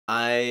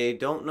I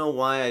don't know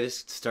why I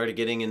just started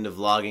getting into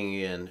vlogging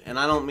again. And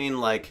I don't mean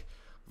like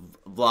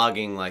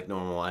vlogging like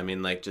normal. I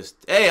mean like just,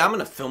 hey, I'm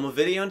gonna film a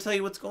video and tell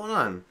you what's going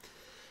on.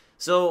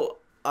 So,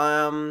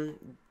 the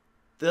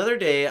other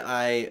day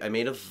I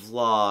made a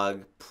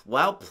vlog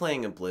while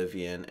playing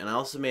Oblivion, and I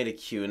also made a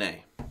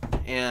Q&A.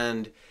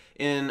 And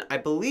in, I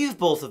believe,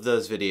 both of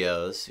those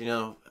videos, you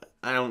know,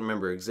 I don't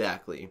remember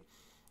exactly,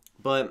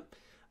 but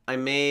I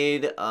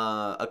made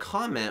a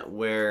comment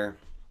where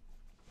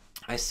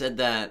I said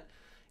that,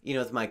 you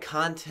know, with my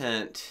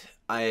content,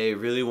 I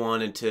really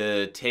wanted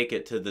to take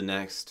it to the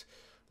next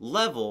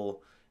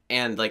level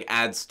and like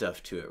add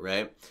stuff to it,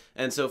 right?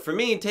 And so for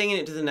me, taking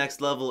it to the next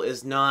level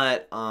is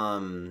not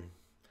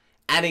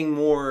adding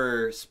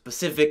more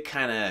specific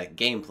kind of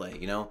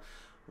gameplay, you know?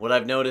 What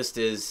I've noticed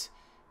is,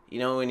 you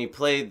know, when you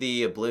play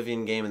the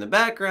Oblivion game in the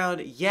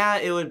background, yeah,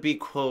 it would be,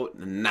 quote,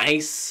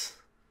 nice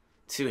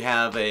to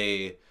have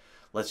a,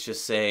 let's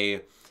just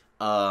say,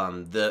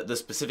 the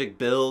specific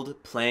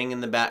build playing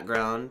in the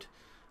background,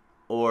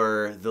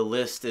 or the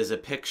list is a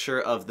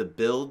picture of the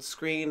build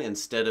screen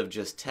instead of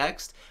just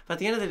text. But at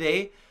the end of the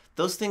day,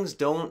 those things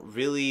don't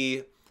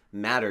really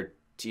matter,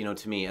 you know,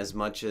 to me as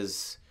much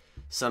as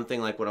something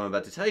like what I'm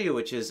about to tell you,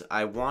 which is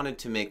I wanted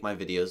to make my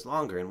videos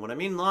longer. And what I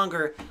mean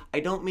longer, I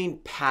don't mean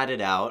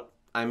padded out.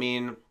 I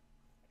mean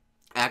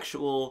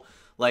actual,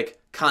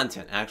 like,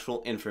 content,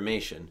 actual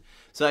information.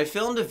 So I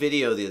filmed a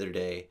video the other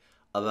day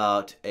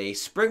about a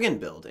Spriggan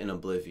build in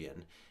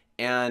Oblivion.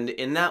 And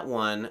in that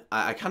one,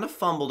 I kind of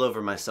fumbled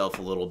over myself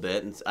a little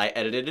bit, and I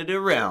edited it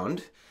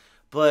around.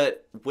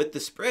 But with the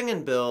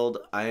Spriggan build,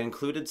 I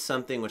included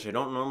something which I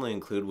don't normally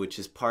include, which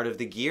is part of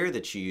the gear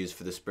that you use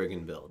for the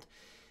Spriggan build.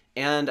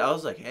 And I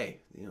was like, hey,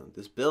 you know,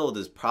 this build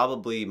is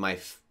probably my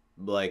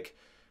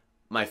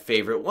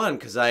favorite one,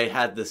 because I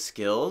had the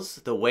skills,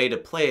 the way to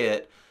play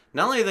it,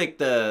 not only like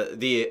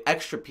the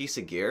extra piece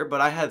of gear,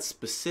 but I had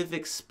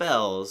specific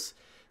spells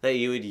that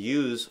you would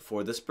use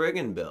for the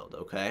Spriggan build,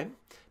 okay?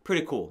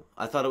 Pretty cool.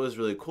 I thought it was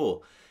really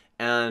cool.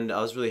 And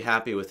I was really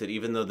happy with it.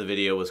 Even though the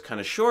video was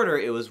kind of shorter,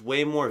 it was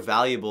way more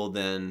valuable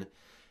than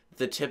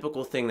the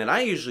typical thing that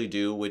I usually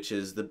do, which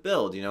is the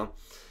build, you know?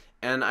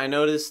 And I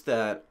noticed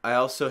that I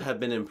also have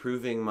been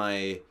improving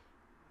my,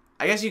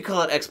 I guess you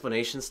call it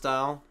explanation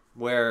style,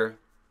 where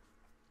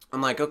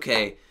I'm like,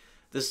 okay,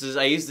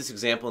 I use this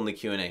example in the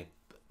Q&A.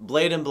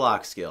 Blade and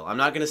block skill. I'm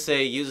not going to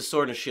say use a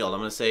sword and a shield.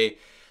 I'm going to say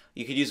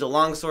you could use a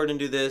long sword and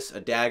do this,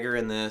 a dagger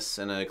in this,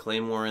 and a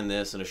claymore in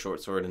this, and a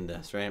short sword in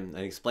this, right? I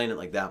explain it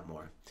like that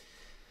more.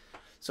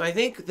 So I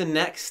think the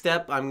next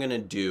step I'm going to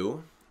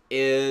do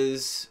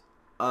is,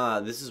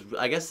 I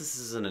guess this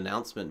is an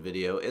announcement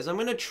video, is I'm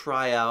going to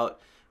try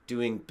out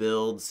doing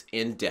builds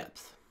in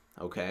depth,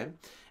 okay?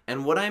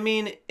 And what I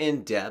mean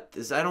in depth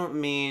is I don't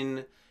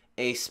mean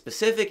a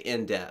specific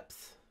in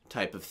depth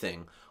type of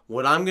thing.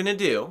 What I'm going to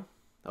do,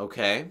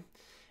 okay,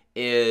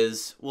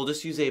 is we'll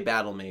just use a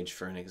battle mage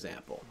for an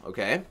example,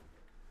 okay?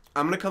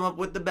 I'm going to come up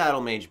with the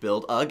battle mage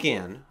build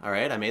again, all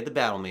right? I made the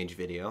battle mage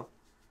video.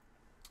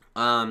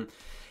 And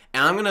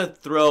I'm going to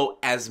throw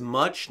as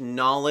much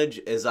knowledge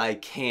as I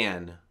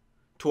can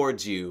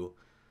towards you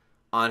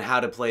on how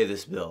to play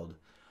this build.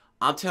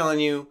 I'm telling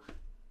you,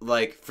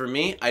 like, for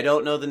me, I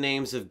don't know the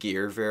names of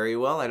gear very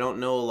well. I don't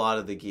know a lot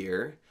of the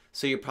gear,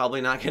 so you're probably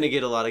not going to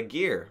get a lot of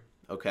gear,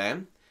 okay?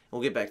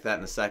 We'll get back to that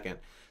in a second.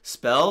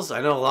 Spells,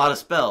 I know a lot of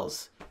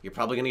spells. You're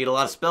probably going to get a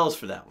lot of spells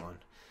for that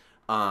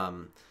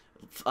one.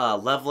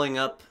 Leveling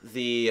up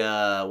the,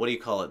 what do you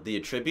call it, the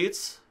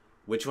attributes?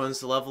 Which ones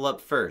to level up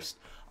first?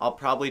 I'll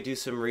probably do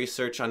some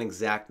research on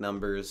exact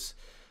numbers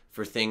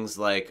for things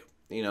like,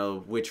 you know,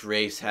 which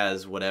race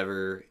has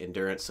whatever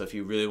endurance. So if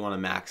you really want to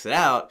max it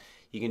out,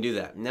 you can do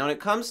that. Now when it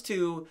comes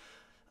to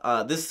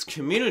this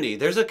community,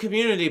 there's a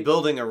community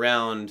building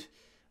around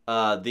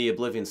the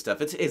Oblivion stuff.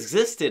 It's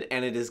existed,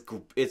 and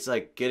it's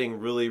like getting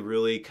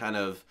really kind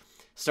of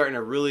starting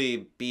to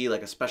really be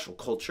like a special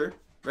culture,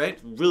 right?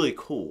 Really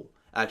cool.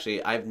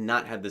 Actually, I've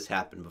not had this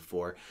happen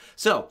before.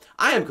 So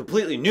I am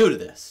completely new to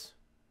this.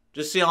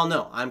 Just so y'all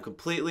know, I'm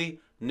completely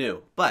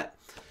new. But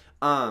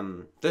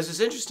there's this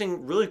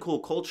interesting, really cool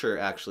culture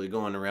actually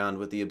going around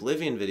with the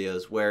Oblivion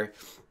videos where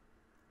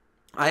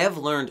I have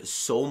learned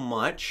so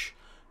much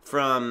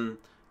from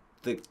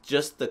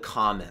just the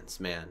comments,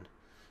 man.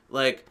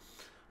 Like,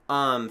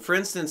 for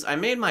instance, I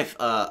made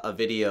a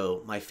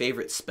video, my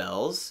favorite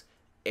spells,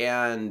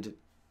 and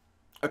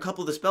a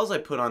couple of the spells I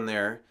put on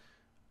there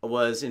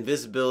was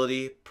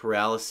invisibility,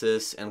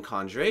 paralysis, and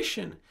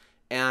conjuration.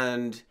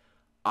 And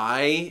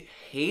I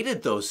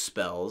hated those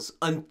spells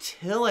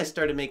until I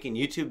started making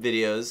YouTube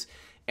videos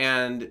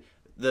and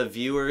the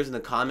viewers and the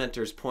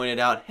commenters pointed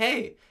out,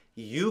 hey,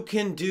 you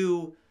can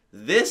do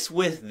this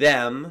with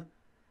them.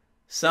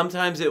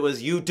 Sometimes it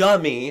was, you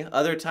dummy.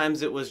 Other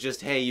times it was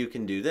just, hey, you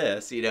can do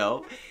this, you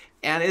know?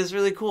 And it's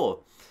really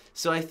cool.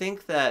 So I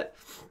think that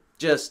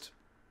just,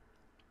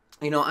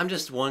 you know, I'm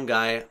just one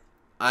guy.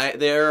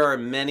 There are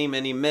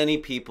many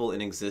people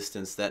in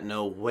existence that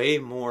know way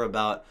more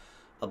about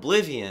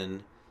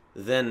Oblivion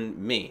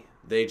than me.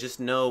 They just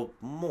know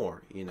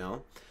more, you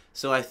know?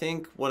 So I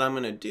think what I'm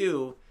going to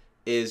do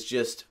is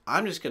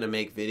I'm just going to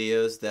make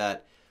videos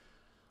that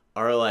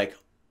are like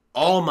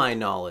all my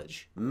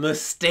knowledge,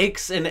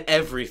 mistakes and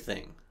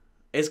everything.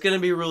 It's going to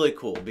be really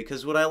cool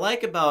because what I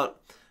like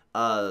about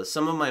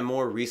some of my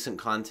more recent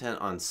content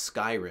on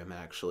Skyrim,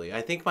 actually,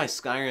 I think my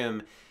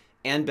Skyrim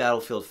and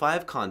Battlefield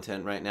 5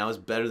 content right now is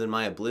better than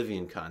my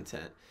Oblivion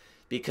content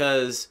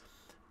because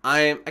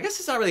I guess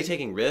it's not really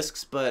taking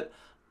risks, but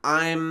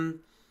I'm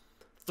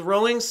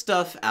throwing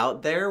stuff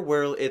out there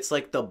where it's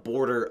like the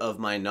border of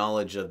my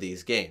knowledge of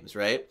these games,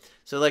 right?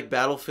 So like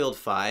Battlefield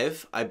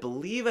 5, I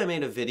believe I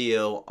made a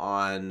video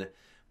on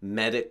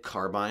medic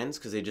carbines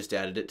because they just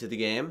added it to the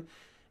game.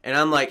 And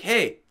I'm like,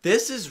 hey,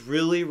 this is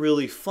really,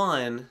 really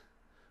fun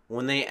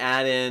when they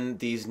add in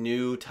these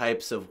new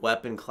types of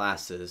weapon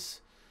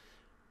classes.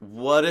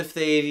 What if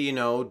they, you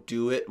know,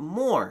 do it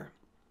more?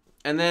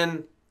 And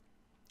then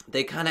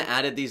they kind of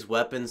added these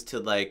weapons to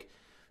like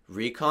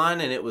recon,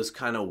 and it was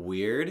kind of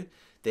weird.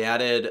 They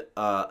added,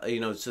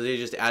 you know, so they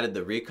just added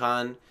the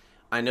recon.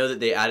 I know that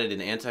they added an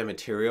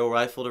anti-material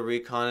rifle to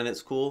recon, and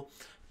it's cool.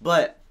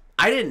 But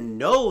I didn't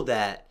know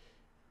that,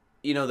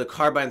 you know, the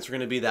carbines were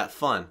going to be that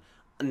fun.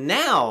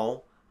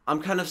 Now,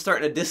 I'm kind of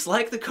starting to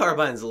dislike the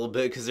carbines a little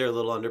bit because they're a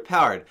little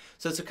underpowered.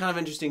 So it's a kind of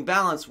interesting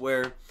balance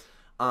where,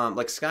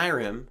 like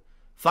Skyrim,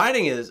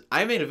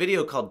 I made a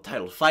video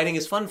titled Fighting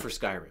is Fun for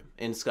Skyrim,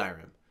 in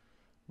Skyrim.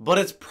 But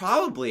it's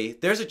probably,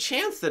 there's a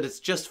chance that it's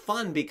just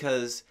fun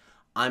because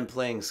I'm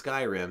playing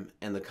Skyrim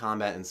and the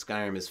combat in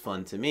Skyrim is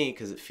fun to me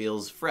because it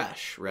feels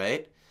fresh,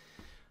 right?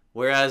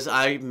 Whereas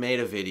I made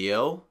a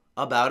video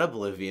about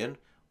Oblivion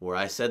where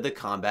I said the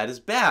combat is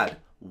bad.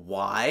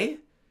 Why?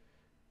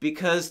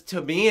 Because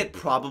to me it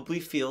probably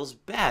feels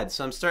bad.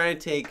 So I'm starting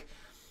to take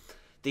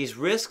these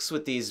risks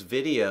with these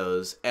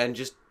videos and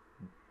just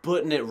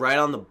putting it right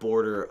on the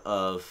border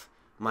of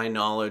my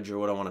knowledge or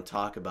what I want to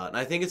talk about. And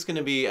I think it's going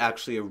to be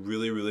actually a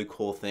really, really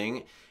cool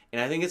thing.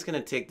 And I think it's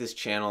going to take this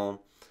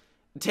channel,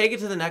 take it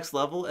to the next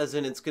level, as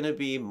in it's going to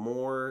be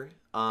more,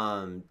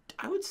 I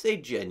would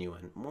say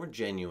more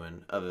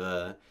genuine of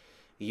a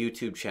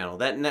YouTube channel.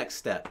 That next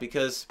step.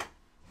 Because,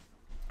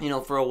 you know,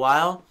 for a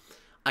while,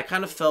 I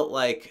kind of felt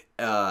like,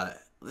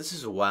 this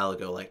is a while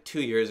ago, like 2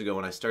 years ago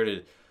when I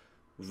started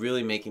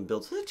really making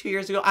builds. Was it 2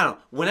 years ago? I don't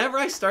know. Whenever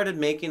I started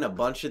making a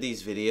bunch of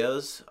these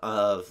videos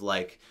of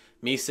like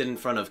me sit in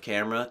front of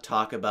camera,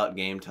 talk about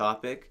game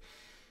topic,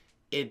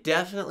 it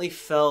definitely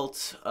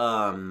felt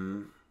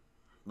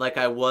like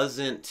I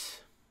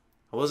wasn't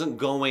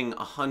going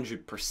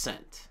 100%.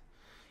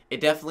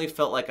 It definitely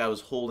felt like I was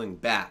holding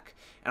back.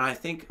 And I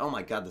think, oh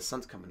my God, the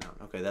sun's coming out.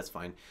 Okay, that's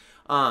fine.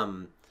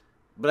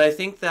 But I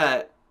think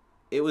that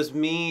it was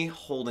me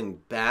holding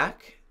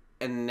back,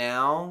 and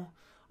now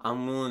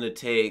I'm willing to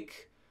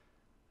take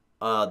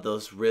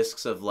those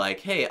risks of like,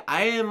 hey,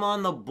 I am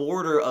on the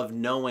border of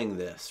knowing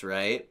this,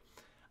 right?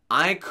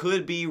 I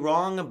could be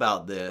wrong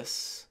about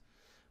this,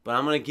 but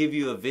I'm going to give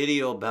you a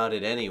video about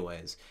it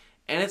anyways.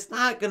 And it's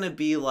not going to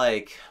be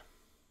like,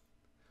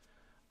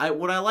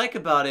 what I like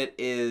about it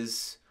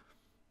is,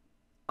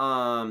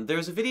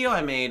 there's a video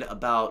I made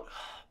about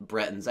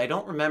Bretons. I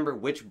don't remember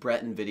which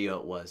Breton video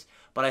it was,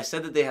 but I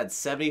said that they had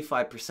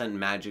 75%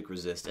 magic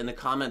resist, and the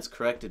comments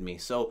corrected me.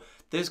 So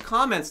there's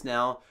comments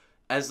now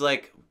as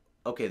like,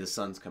 okay, the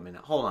sun's coming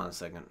out. Hold on a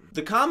second.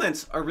 The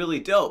comments are really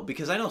dope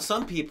because I know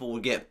some people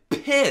would get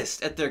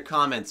pissed at their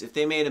comments if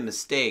they made a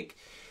mistake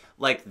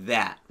like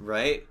that,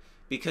 right?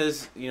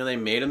 Because, you know, they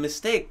made a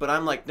mistake, but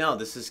I'm like, no,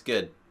 this is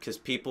good because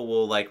people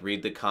will like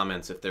read the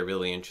comments if they're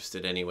really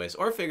interested anyways,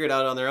 or figure it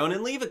out on their own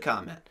and leave a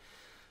comment.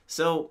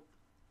 So,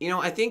 you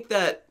know, I think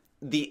that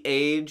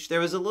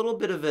there was a little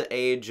bit of an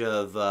age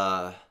of,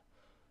 at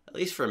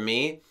least for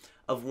me,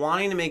 of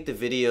wanting to make the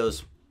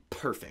videos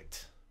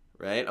perfect,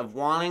 right? Of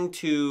wanting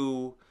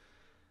to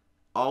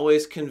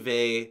always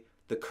convey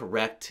the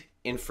correct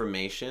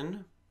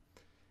information.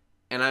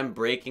 And I'm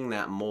breaking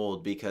that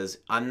mold because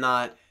I'm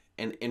not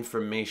an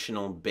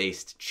informational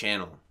based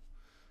channel,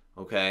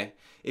 okay?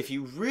 If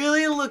you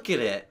really look at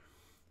it,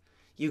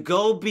 you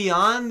go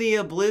beyond the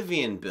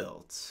Oblivion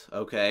builds,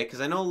 okay?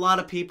 Because I know a lot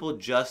of people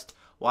just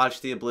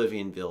watch the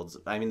Oblivion builds.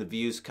 I mean, the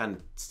views kind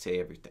of say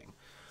everything.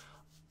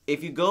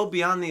 If you go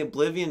beyond the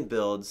Oblivion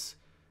builds,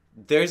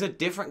 there's a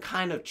different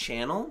kind of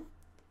channel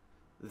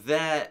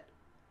that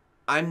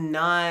I'm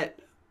not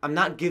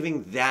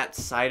giving that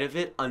side of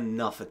it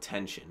enough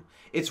attention.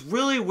 It's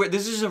really weird.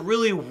 This is a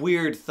really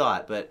weird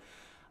thought, but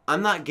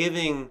I'm not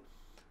giving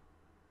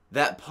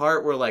that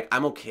part where like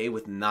I'm okay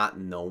with not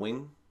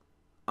knowing.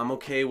 I'm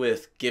okay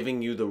with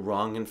giving you the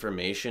wrong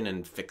information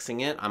and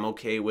fixing it. I'm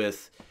okay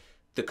with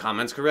the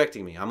comments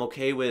correcting me. I'm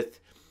okay with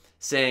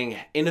saying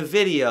in a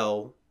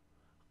video,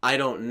 I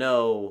don't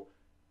know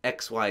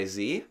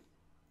XYZ.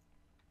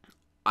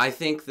 I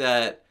think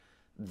that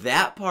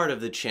part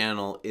of the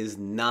channel is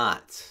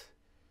not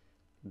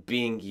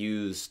being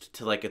used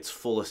to like its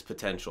fullest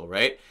potential,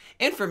 right?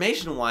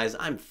 Information wise,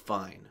 I'm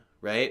fine,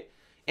 right?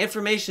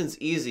 Information's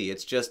easy.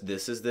 It's just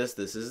this is this,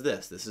 this is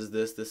this, this is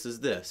this, this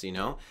is this, you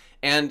know?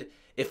 And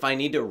If I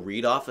need to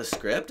read off a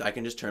script, I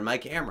can just turn my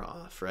camera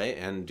off, right?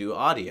 And do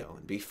audio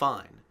and be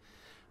fine.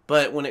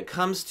 But when it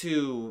comes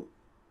to,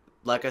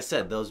 like I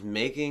said, those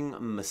making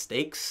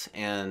mistakes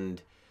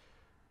and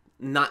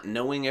not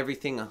knowing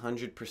everything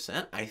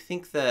 100%, I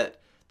think that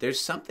there's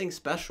something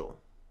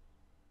special,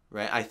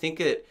 right? I think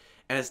it,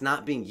 and it's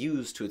not being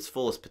used to its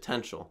fullest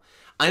potential.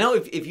 I know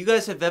if you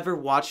guys have ever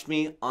watched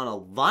me on a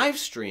live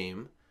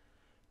stream,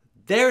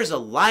 there's a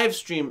live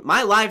stream.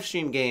 My live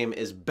stream game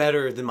is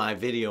better than my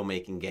video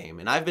making game.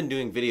 And I've been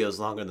doing videos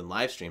longer than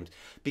live streams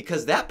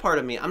because that part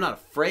of me, I'm not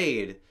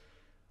afraid.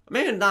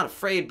 Maybe not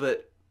afraid,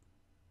 but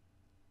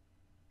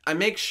I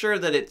make sure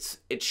that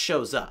it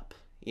shows up,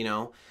 you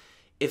know?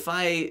 If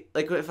I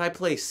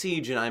play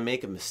Siege and I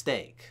make a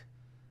mistake,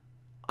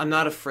 I'm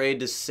not afraid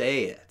to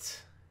say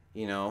it,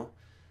 you know?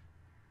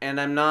 And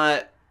I'm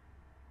not,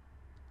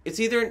 it's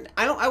either,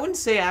 I wouldn't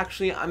say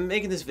actually, I'm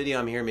making this video,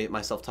 I'm hearing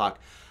myself talk.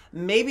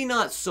 Maybe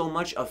not so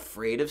much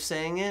afraid of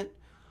saying it,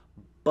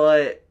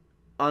 but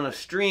on a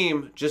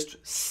stream, just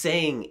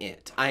saying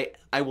it.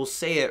 I will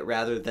say it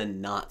rather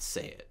than not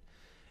say it.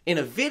 In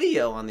a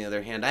video, on the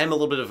other hand, I'm a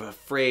little bit of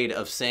afraid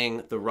of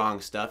saying the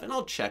wrong stuff, and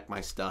I'll check my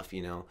stuff,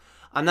 you know.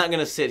 I'm not going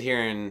to sit here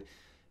and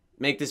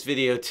make this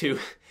video to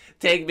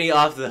take me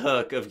off the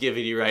hook of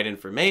giving you right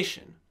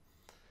information.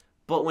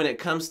 But when it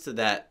comes to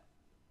that,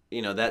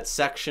 you know, that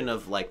section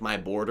of, like, my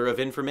border of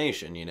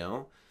information, you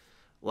know,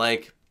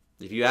 like,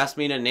 if you asked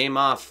me to name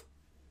off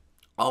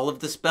all of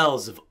the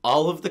spells of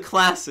all of the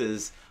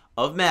classes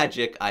of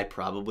Magic, I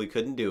probably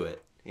couldn't do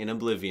it. In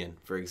Oblivion,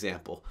 for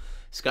example.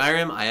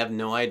 Skyrim, I have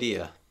no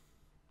idea.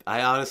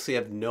 I honestly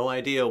have no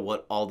idea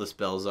what all the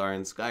spells are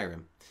in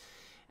Skyrim.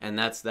 And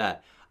that's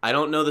that. I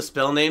don't know the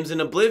spell names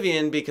in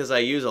Oblivion because I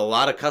use a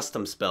lot of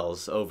custom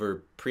spells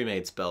over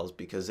pre-made spells,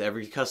 because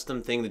every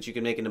custom thing that you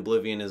can make in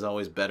Oblivion is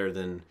always better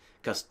than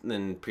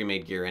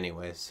pre-made gear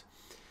anyways.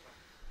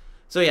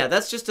 So yeah,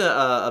 that's just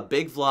a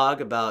big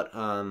vlog about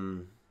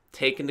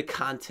taking the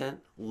content,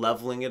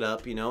 leveling it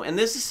up, you know. And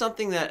this is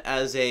something that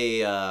as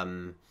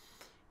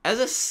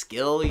a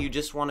skill you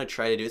just want to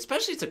try to do,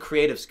 especially it's a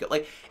creative skill.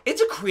 Like,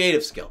 it's a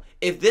creative skill.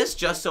 If this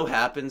just so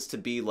happens to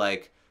be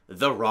like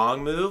the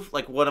wrong move,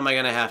 like, what am I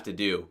going to have to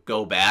do?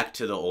 Go back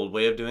to the old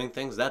way of doing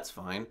things? That's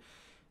fine.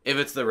 If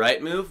it's the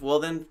right move, well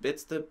then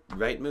it's the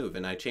right move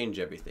and I change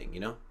everything, you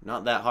know?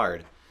 Not that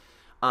hard.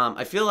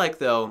 I feel like,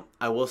 though,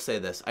 I will say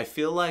this. I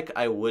feel like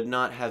I would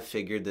not have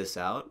figured this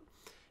out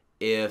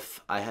if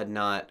I had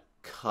not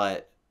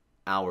cut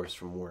hours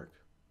from work.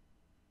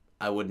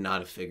 I would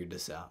not have figured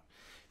this out.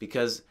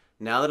 Because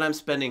now that I'm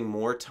spending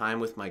more time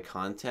with my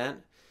content,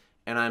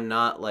 and I'm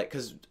not like,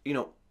 because, you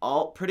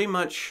know, pretty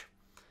much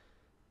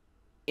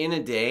in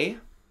a day,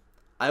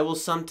 I will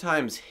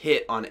sometimes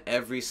hit on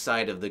every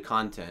side of the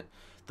content.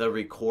 The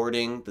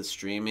recording, the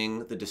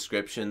streaming, the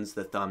descriptions,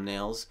 the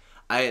thumbnails.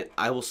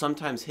 I will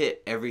sometimes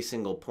hit every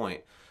single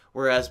point.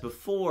 Whereas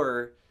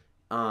before,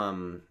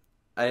 I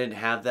didn't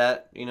have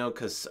that, you know,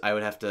 because I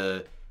would have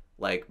to,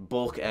 like,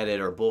 bulk edit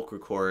or bulk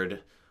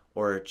record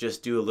or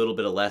just do a little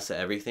bit of less of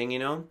everything, you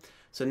know?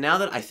 So now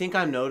that I think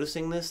I'm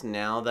noticing this,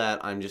 now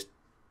that I'm just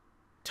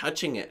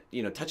touching it,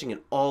 you know, touching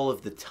it all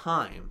of the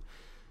time,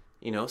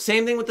 you know?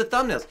 Same thing with the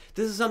thumbnails.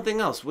 This is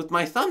something else. With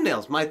my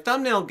thumbnails, my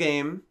thumbnail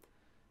game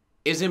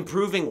is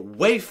improving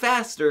way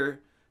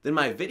faster than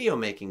my video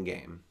making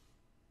game.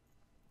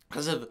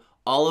 Because of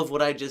all of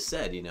what I just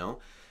said, you know?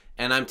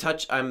 And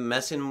I'm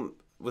messing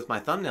with my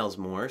thumbnails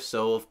more,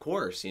 so of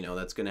course, you know,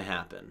 that's going to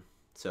happen.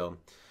 So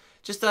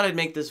just thought I'd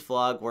make this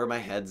vlog where my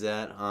head's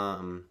at.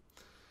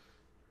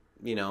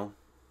 You know,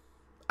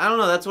 I don't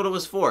know, that's what it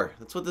was for.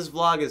 That's what this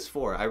vlog is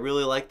for. I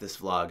really like this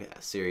vlog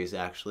series,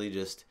 actually.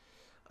 Just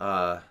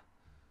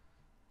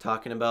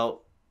talking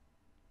about,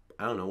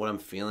 I don't know, what I'm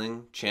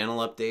feeling, channel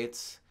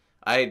updates.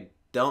 I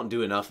don't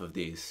do enough of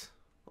these,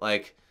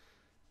 like,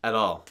 at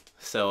all.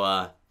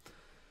 So,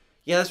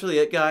 yeah, that's really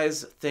it,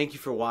 guys. Thank you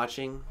for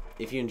watching.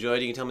 If you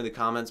enjoyed, you can tell me in the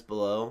comments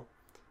below.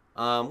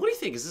 What do you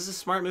think? Is this a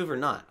smart move or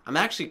not? I'm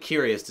actually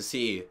curious to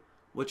see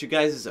what you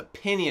guys'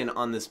 opinion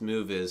on this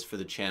move is for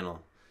the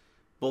channel.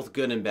 Both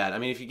good and bad. I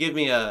mean, if you give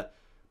me a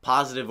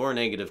positive or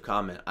negative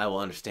comment, I will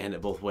understand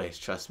it both ways,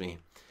 trust me.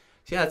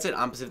 So yeah, that's it.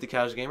 I'm Pacific the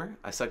Casual Gamer.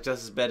 I suck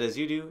just as bad as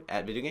you do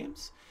at video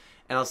games.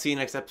 And I'll see you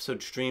next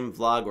episode, stream,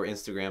 vlog, or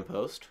Instagram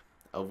post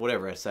of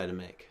whatever I decide to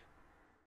make.